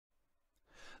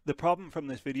The problem from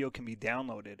this video can be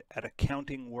downloaded at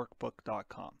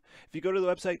accountingworkbook.com. If you go to the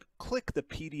website, click the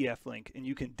PDF link and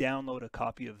you can download a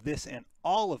copy of this and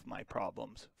all of my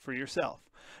problems for yourself.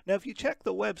 Now, if you check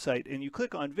the website and you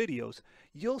click on videos,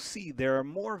 you'll see there are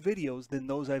more videos than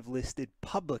those I've listed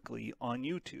publicly on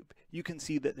YouTube. You can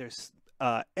see that there's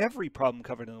every problem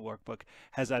covered in the workbook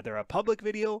has either a public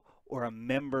video or a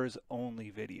members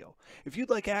only video. If you'd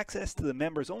like access to the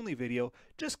members only video,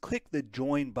 just click the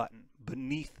join button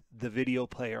beneath the video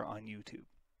player on YouTube.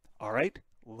 All right,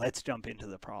 let's jump into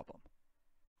the problem.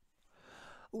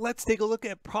 Let's take a look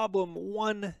at problem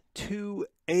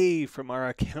 1.2a from our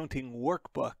accounting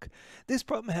workbook. This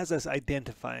problem has us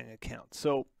identifying accounts.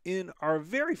 So in our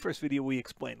very first video, we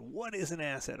explained what is an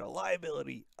asset, a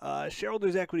liability,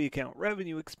 shareholders equity account,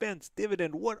 revenue, expense,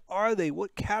 dividend. What are they?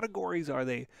 What categories are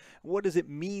they? What does it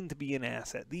mean to be an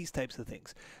asset? These types of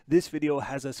things. This video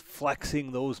has us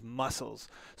flexing those muscles.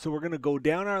 So we're going to go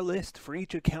down our list. For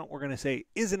each account, we're going to say,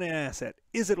 is it an asset?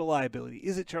 Is it a liability?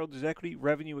 Is it shareholders equity,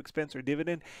 revenue, expense, or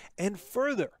dividend? And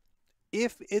further,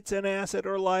 if it's an asset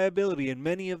or liability, and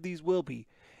many of these will be,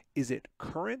 is it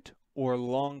current or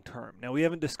long-term? Now, we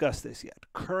haven't discussed this yet.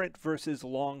 Current versus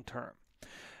long-term.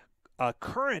 A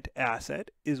current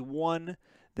asset is one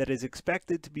that is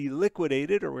expected to be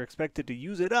liquidated, or we're expected to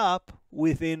use it up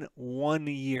within 1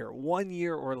 year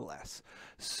or less.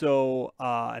 So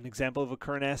an example of a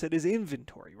current asset is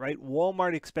inventory, right?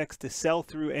 Walmart expects to sell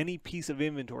through any piece of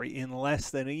inventory in less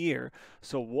than a year.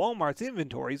 So Walmart's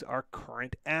inventories are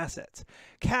current assets.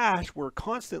 Cash, we're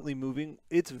constantly moving.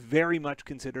 It's very much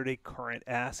considered a current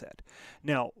asset.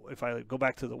 Now, if I go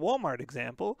back to the Walmart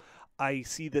example, I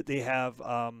see that they have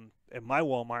at my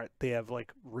Walmart, they have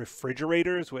like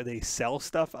refrigerators where they sell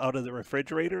stuff out of the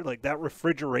refrigerator, like that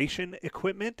refrigeration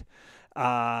equipment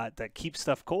that keeps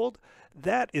stuff cold.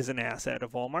 That is an asset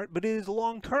of Walmart, but it is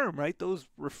long term, right? Those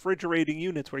refrigerating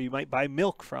units where you might buy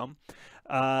milk from,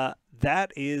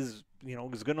 that is,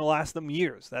 is going to last them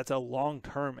years. That's a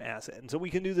long-term asset. And so we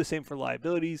can do the same for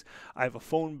liabilities. I have a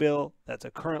phone bill. That's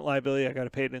a current liability. I got to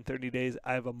pay it in 30 days.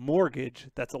 I have a mortgage.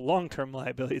 That's a long-term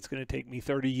liability. It's going to take me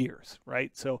 30 years,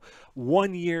 right? So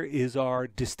 1 year is our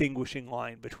distinguishing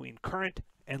line between current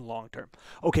and long-term.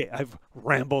 Okay, I've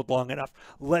rambled long enough.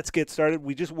 Let's get started.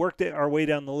 We just worked our way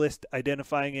down the list,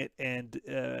 identifying it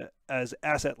and as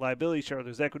asset, liability,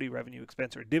 shareholders equity, revenue,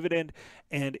 expense, or dividend,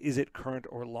 and is it current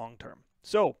or long-term?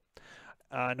 So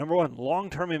number one,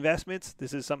 long-term investments.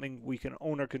 This is something we can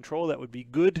own or control. That would be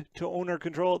good to own or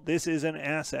control. This is an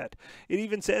asset. It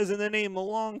even says in the name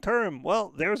long-term.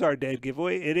 Well, there's our dead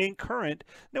giveaway. It ain't current.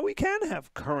 Now, we can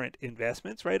have current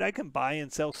investments, right? I can buy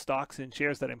and sell stocks and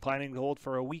shares that I'm planning to hold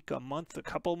for a week, a month, a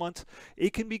couple months.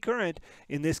 It can be current.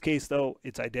 In this case, though,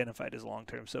 it's identified as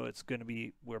long-term. So it's going to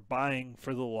be, we're buying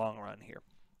for the long run here.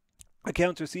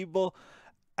 Accounts receivable.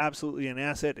 Absolutely an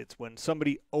asset. It's when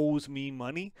somebody owes me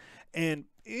money, and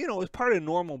it's part of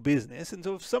normal business. And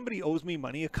so if somebody owes me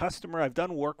money, a customer I've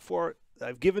done work for,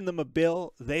 I've given them a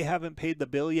bill, they haven't paid the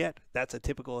bill yet, that's a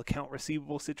typical account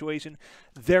receivable situation.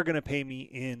 They're going to pay me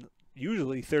in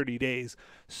usually 30 days.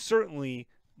 Certainly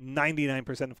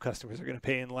 99% of customers are going to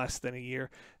pay in less than a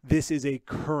year. This is a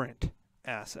current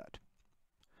asset.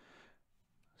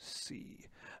 Let's see.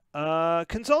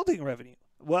 Consulting revenue.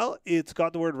 Well, it's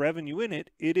got the word revenue in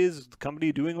it. It is the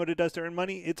company doing what it does to earn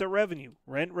money. It's a revenue.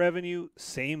 Rent revenue,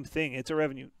 same thing. It's a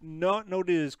revenue. Not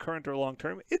noted as current or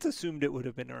long-term. It's assumed it would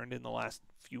have been earned in the last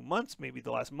few months, maybe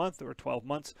the last month or 12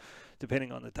 months,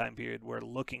 depending on the time period we're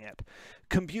looking at.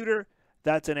 Computer,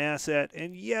 that's an asset.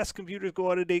 And yes, computers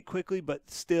go out of date quickly,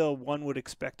 but still one would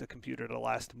expect a computer to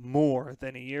last more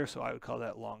than a year, so I would call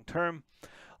that long-term.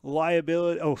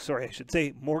 Liability, I should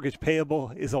say mortgage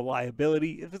payable is a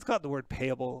liability. If it's got the word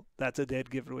payable, that's a dead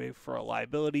giveaway for a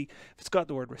liability. If it's got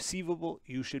the word receivable,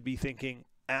 you should be thinking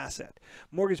asset.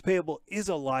 Mortgage payable is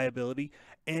a liability,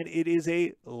 and it is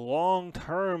a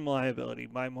long-term liability.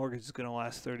 My mortgage is going to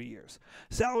last 30 years.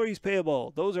 Salaries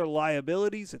payable, those are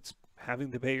liabilities. It's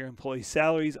having to pay your employees'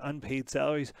 salaries, unpaid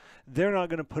salaries. They're not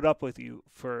going to put up with you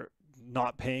for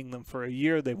not paying them for a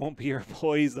year. They won't be your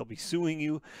employees. They'll be suing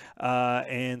you.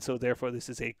 And so therefore, this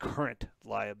is a current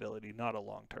liability, not a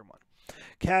long-term one.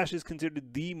 Cash is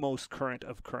considered the most current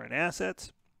of current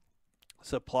assets.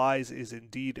 Supplies is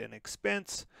indeed an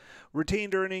expense.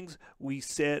 Retained earnings, we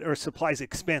said, or supplies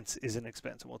expense is an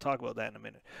expense, and we'll talk about that in a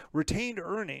minute. Retained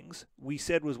earnings, we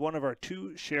said, was one of our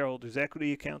two shareholders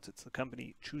equity accounts. It's the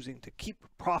company choosing to keep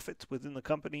profits within the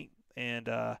company, and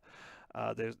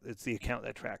it's the account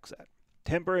that tracks that.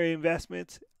 Temporary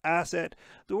investments, asset.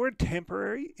 The word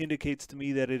temporary indicates to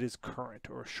me that it is current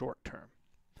or short term.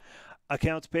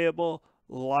 Accounts payable,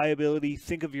 Liability,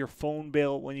 think of your phone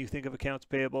bill when you think of accounts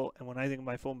payable. And when I think of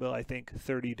my phone bill, I think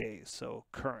 30 days, so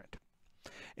current.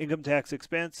 Income tax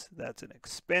expense, that's an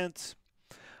expense.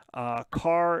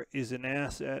 Car is an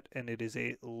asset, and it is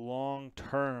a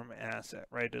long-term asset,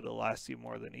 right? It'll last you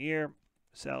more than a year.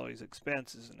 Salaries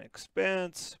expense is an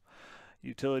expense.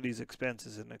 Utilities expense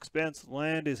is an expense.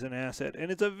 Land is an asset,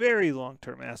 and it's a very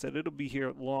long-term asset. It'll be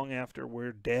here long after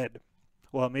we're dead.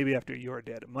 Well, maybe after you're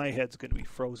dead. My head's going to be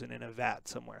frozen in a vat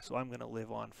somewhere, so I'm going to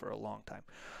live on for a long time.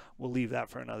 We'll leave that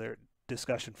for another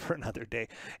discussion for another day.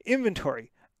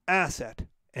 Inventory, asset,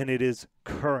 and it is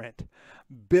current.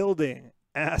 Building,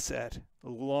 asset,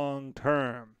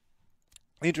 long-term.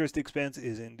 Interest expense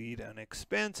is indeed an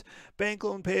expense. Bank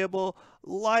loan payable,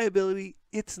 liability,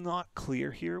 it's not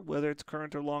clear here whether it's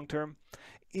current or long-term.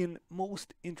 In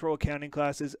most intro accounting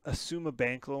classes, assume a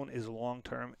bank loan is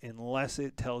long-term unless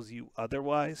it tells you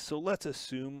otherwise. So let's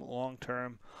assume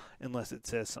long-term unless it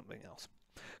says something else.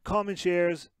 Common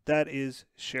shares, that is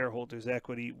shareholders'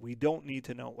 equity. We don't need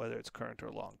to know whether it's current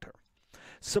or long-term.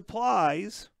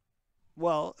 Supplies,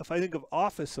 well, if I think of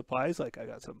office supplies, like I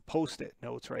got some Post-it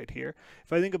notes right here.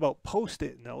 If I think about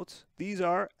Post-it notes, these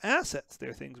are assets.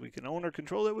 They're things we can own or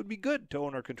control that would be good to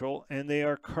own or control, and they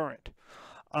are current.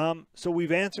 So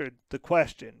we've answered the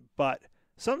question, but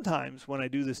sometimes when I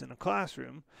do this in a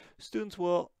classroom, students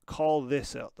will call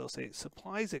this out. They'll say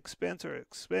supplies expense are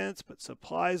expense, but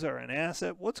supplies are an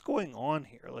asset. What's going on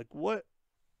here? Like, what?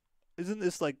 Isn't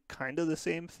this like kind of the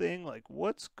same thing? Like,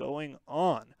 what's going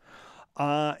on?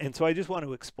 And so I just want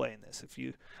to explain this. If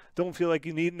you don't feel like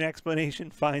you need an explanation,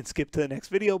 fine, skip to the next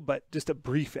video, but just a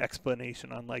brief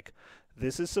explanation on like,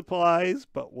 this is supplies,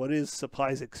 but what is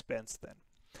supplies expense then?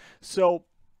 So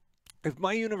if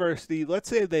my university, let's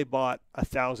say they bought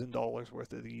 $1,000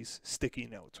 worth of these sticky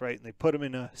notes, right? And they put them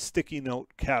in a sticky note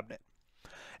cabinet.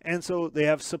 And so they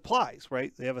have supplies,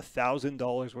 right? They have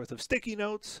 $1,000 worth of sticky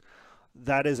notes.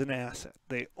 That is an asset.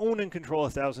 They own and control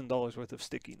 $1,000 worth of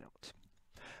sticky notes.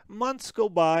 Months go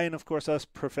by, and of course us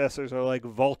professors are like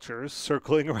vultures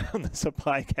circling around the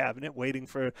supply cabinet waiting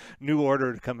for a new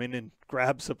order to come in and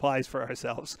grab supplies for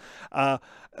ourselves.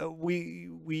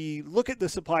 We look at the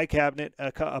supply cabinet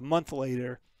a month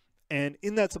later, and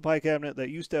in that supply cabinet that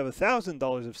used to have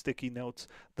 $1,000 of sticky notes,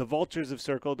 the vultures have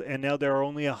circled, and now there are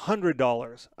only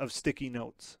 $100 of sticky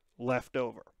notes left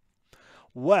over.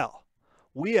 Well,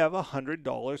 we have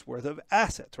 $100 worth of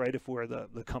assets, right? If we're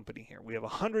the company here, we have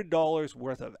 $100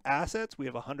 worth of assets. We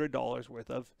have $100 worth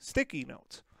of sticky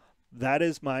notes. That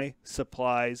is my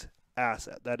supplies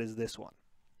asset. That is this one.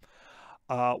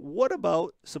 What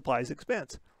about supplies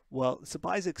expense? Well,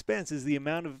 supplies expense is the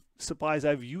amount of supplies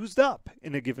I've used up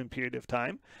in a given period of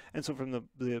time. And so from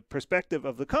the perspective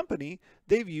of the company,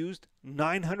 they've used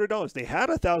 $900. They had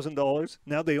 $1,000.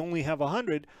 Now they only have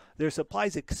 $100. Their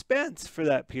supplies expense for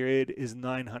that period is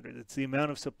 $900. It's the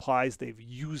amount of supplies they've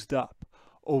used up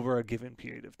over a given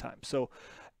period of time. So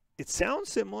it sounds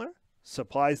similar.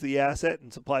 Supplies the asset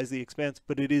and supplies the expense,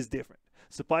 but it is different.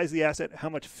 Supplies the asset, how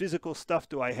much physical stuff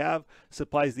do I have?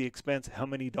 Supplies the expense, how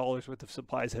many dollars worth of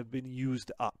supplies have been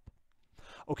used up?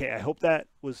 Okay, I hope that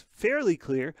was fairly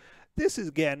clear. This is,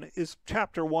 again, is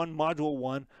chapter 1, module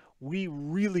 1. We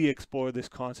really explore this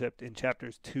concept in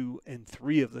chapters 2 and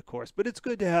 3 of the course, but it's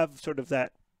good to have sort of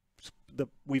that,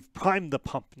 we've primed the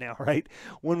pump now, right?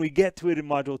 When we get to it in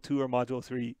module 2 or module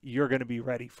 3, you're going to be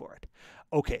ready for it.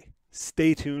 Okay,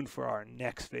 stay tuned for our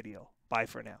next video. Bye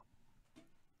for now.